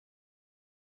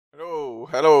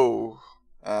Hello,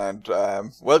 and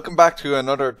welcome back to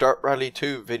another Dirt Rally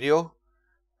 2 video.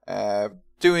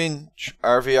 Doing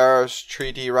RVR's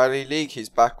 3D Rally League. He's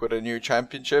back with a new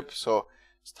championship, so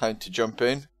it's time to jump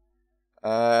in.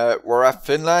 We're at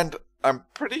Finland. I'm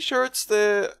pretty sure it's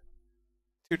the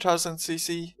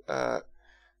 2000cc.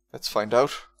 Let's find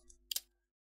out.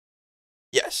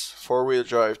 Yes, 4-wheel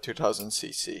drive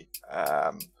 2000cc.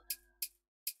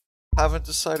 Haven't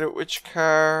decided which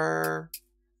car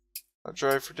I'll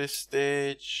drive for this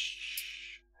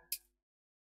stage.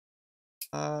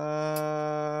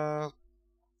 That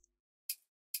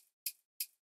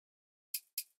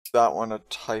one a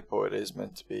typo. It is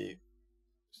meant to be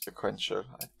sequential.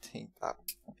 I think that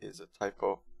is a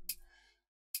typo.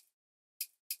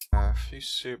 A few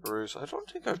Subarus. I don't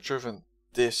think I've driven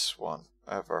this one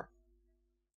ever,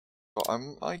 but I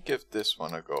might give this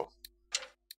one a go.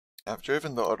 I've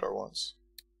driven the other ones.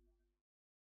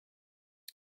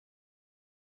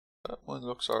 That one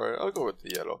looks alright. I'll go with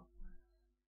the yellow.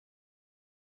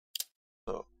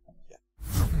 So, yeah.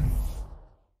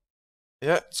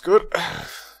 Yeah, it's good.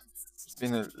 It's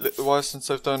been a little while since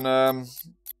I've done an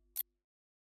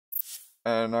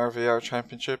RVR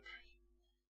championship.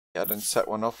 Yeah, I didn't set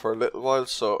one up for a little while,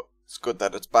 so it's good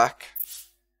that it's back.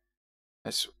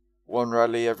 It's one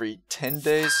rally every 10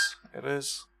 days, it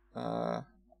is. I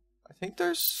think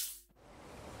there's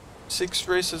 6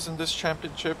 races in this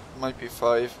championship, might be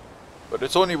 5, but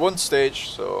it's only one stage,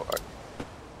 so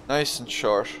nice and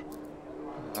short.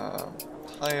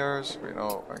 Tires, we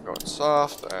know I'm going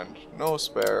soft and no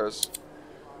spares.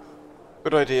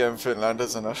 Good idea in Finland,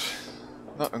 isn't it?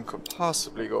 Nothing could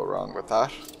possibly go wrong with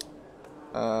that.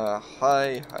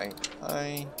 High.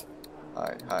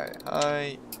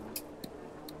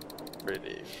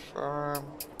 Really firm.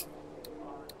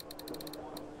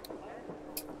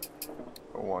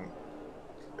 One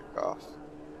click off.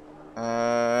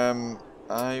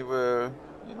 I will,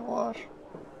 you know what?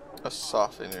 Just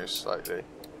soften you slightly.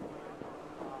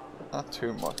 Not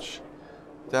too much.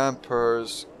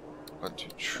 Dampers. 1, 2,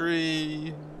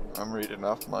 3. I'm reading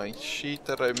off my sheet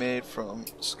that I made from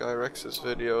Skyrex's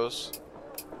videos.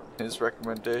 His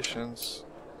recommendations.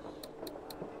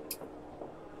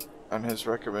 And his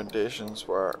recommendations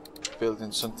were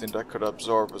building something that could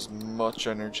absorb as much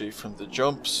energy from the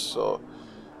jumps. So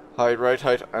high ride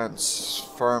height and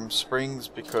firm springs,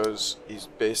 because he's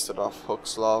based it off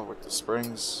Hooke's law with the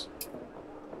springs.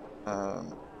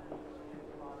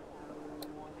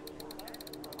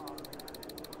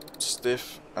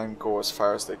 Stiff and go as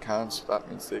far as they can, so that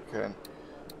means they can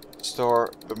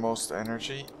store the most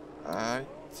energy. I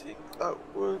think that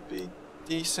would be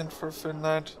decent for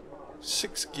Finland.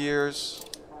 6 gears.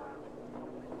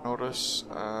 Notice,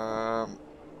 well,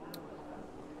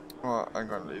 I'm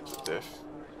gonna leave the diff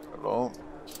alone.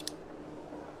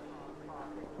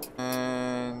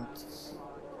 And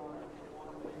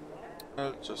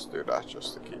I'll just do that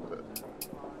just to keep it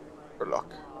for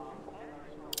luck.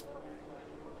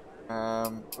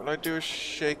 Will I do a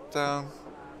shakedown?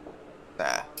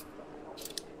 Nah.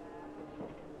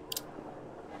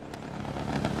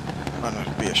 And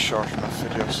it'll be a short enough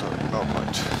video, so no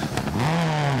point.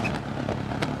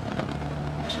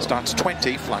 Starts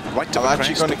 20, flat right to the I'm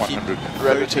actually going to keep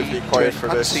relatively quiet for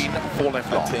this. Unseen, 4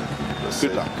 left long. I think.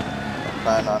 Good luck.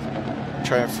 Plan on.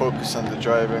 Try and focus on the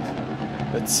driving.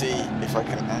 Let's see if I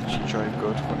can actually drive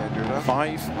good when I do that.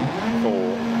 5,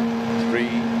 4, 3,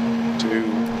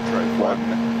 2, 1,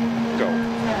 go.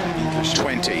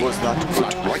 20,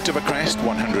 flat right of a crest,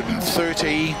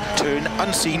 130, turn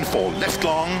unseen 4 left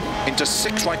long, into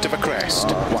 6 right of a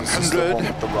crest,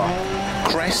 100,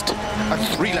 crest, and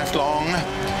 3 left long,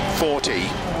 40.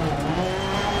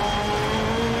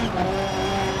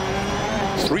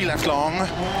 3 left long,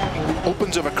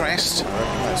 opens of a crest. I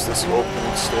recognize this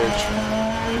opening stage.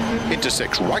 Into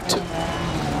 6 right,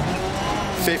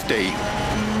 50.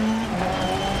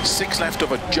 6 left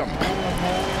of a jump,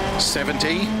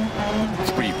 70,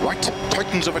 3 right,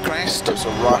 tightens of a crest, there's a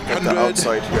rock at the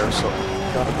outside here, so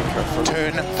gotta be careful.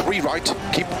 Turn 3 right,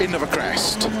 keep in of a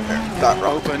crest, that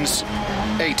rock. Opens,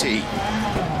 80,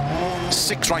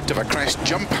 6 right of a crest,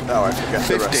 jump, Now I forget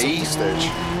 50, the rest of the stage.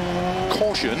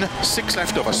 Caution, 6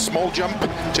 left of a small jump,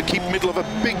 to keep middle of a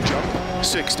big jump,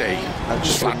 60,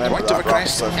 flat right of a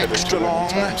crest, extra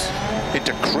long,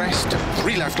 into crest,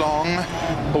 3 left long,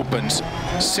 opens,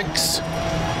 6,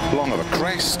 long of a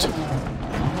crest,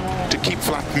 to keep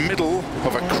flat middle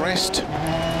of a crest,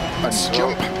 and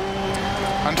jump,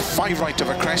 and 5 right of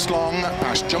a crest long,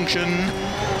 past junction,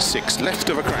 6 left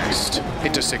of a crest,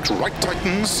 into 6 right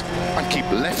tightens, and keep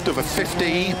left of a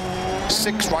 50,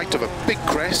 6 right of a big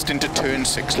crest into turn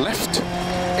 6 left,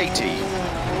 80,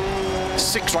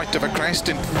 6 right of a crest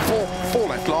in 4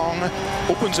 left long,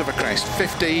 opens of a crest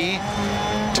 50,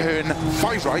 turn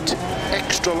 5 right,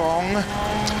 extra long,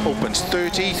 opens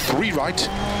 30, 3 right,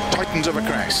 tightens of a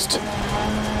crest,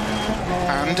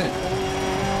 and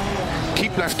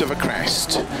keep left of a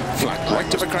crest, flat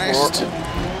right of a crest,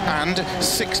 and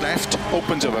 6 left,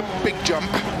 opens of a big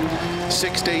jump,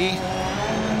 60,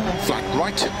 flat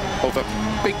right of a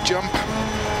big jump,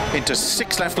 into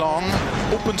 6 left long,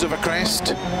 opens of a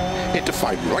crest, into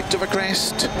 5 right of a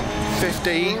crest,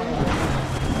 50,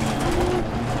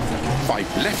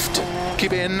 5 left,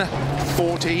 keep in,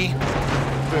 40,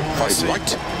 5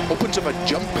 right, opens of a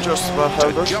jump, just about how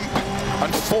good. Jump,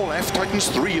 and 4 left, tightens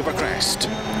 3 of a crest,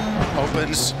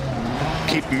 opens,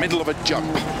 keep middle of a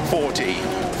jump, 40,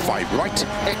 5 right,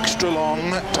 extra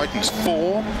long, tightens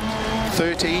 4,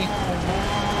 30,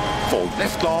 4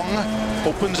 left long,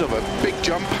 opens of a big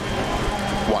jump,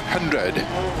 100,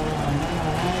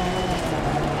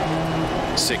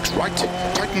 6 right,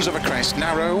 tightens of a crest,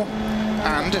 narrow,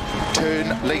 and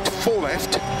turn late 4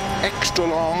 left, extra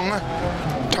long,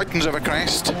 tightens of a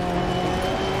crest,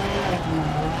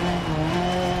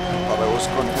 Thought I was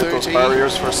going to hit those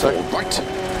barriers for a second. 4 right,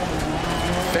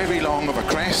 very long of a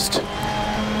crest,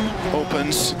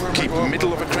 opens, keep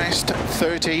middle of a crest,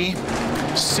 30,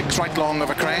 6 right long of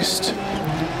a crest,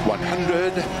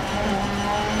 100,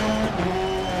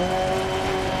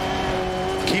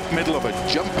 keep middle of a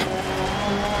jump,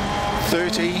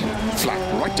 30,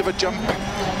 flat right of a jump,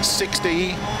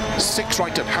 60, 6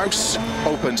 right at house,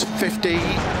 opens 50,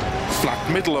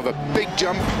 flat middle of a big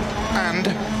jump, and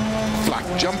flat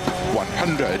jump,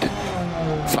 100,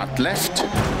 flat left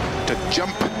to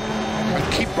jump,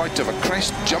 and keep right of a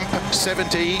crest, jump,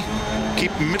 70,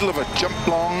 keep middle of a jump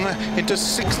long, into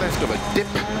 6 left of a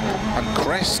dip, and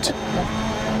crest,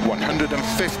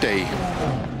 150,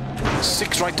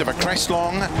 6 right of a crest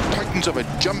long, tightens of a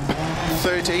jump,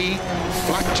 30,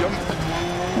 flat jump,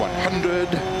 100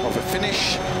 of a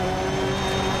finish,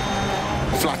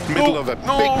 flat middle of a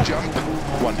big jump,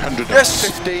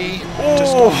 150.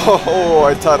 Yes. Oh,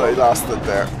 I thought I lost it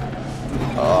there.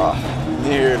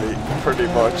 Nearly, pretty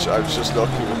much. I was just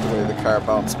lucky with the way the car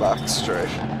bounced back straight.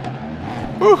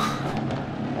 Whew.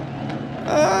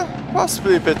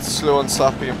 Possibly a bit slow and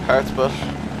sloppy in parts, but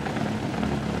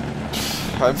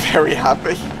I'm very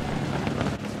happy.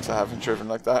 I haven't driven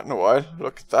like that in a while.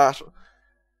 Look at that.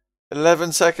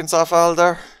 11 seconds off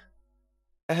Alder.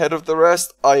 Ahead of the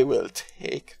rest. I will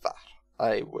take that.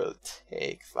 I will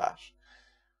take that.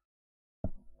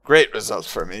 Great result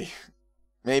for me.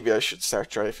 Maybe I should start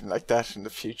driving like that in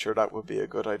the future. That would be a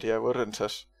good idea, wouldn't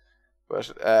it?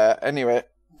 But anyway,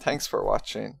 thanks for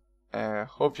watching.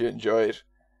 Hope you enjoyed.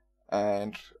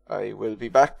 And I will be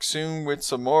back soon with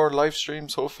some more live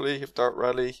streams, hopefully, if Dart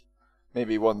Rally.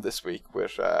 Maybe one this week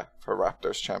with for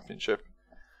Raptors Championship.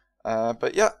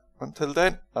 But yeah, until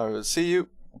then, I will see you.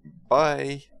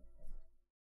 Bye.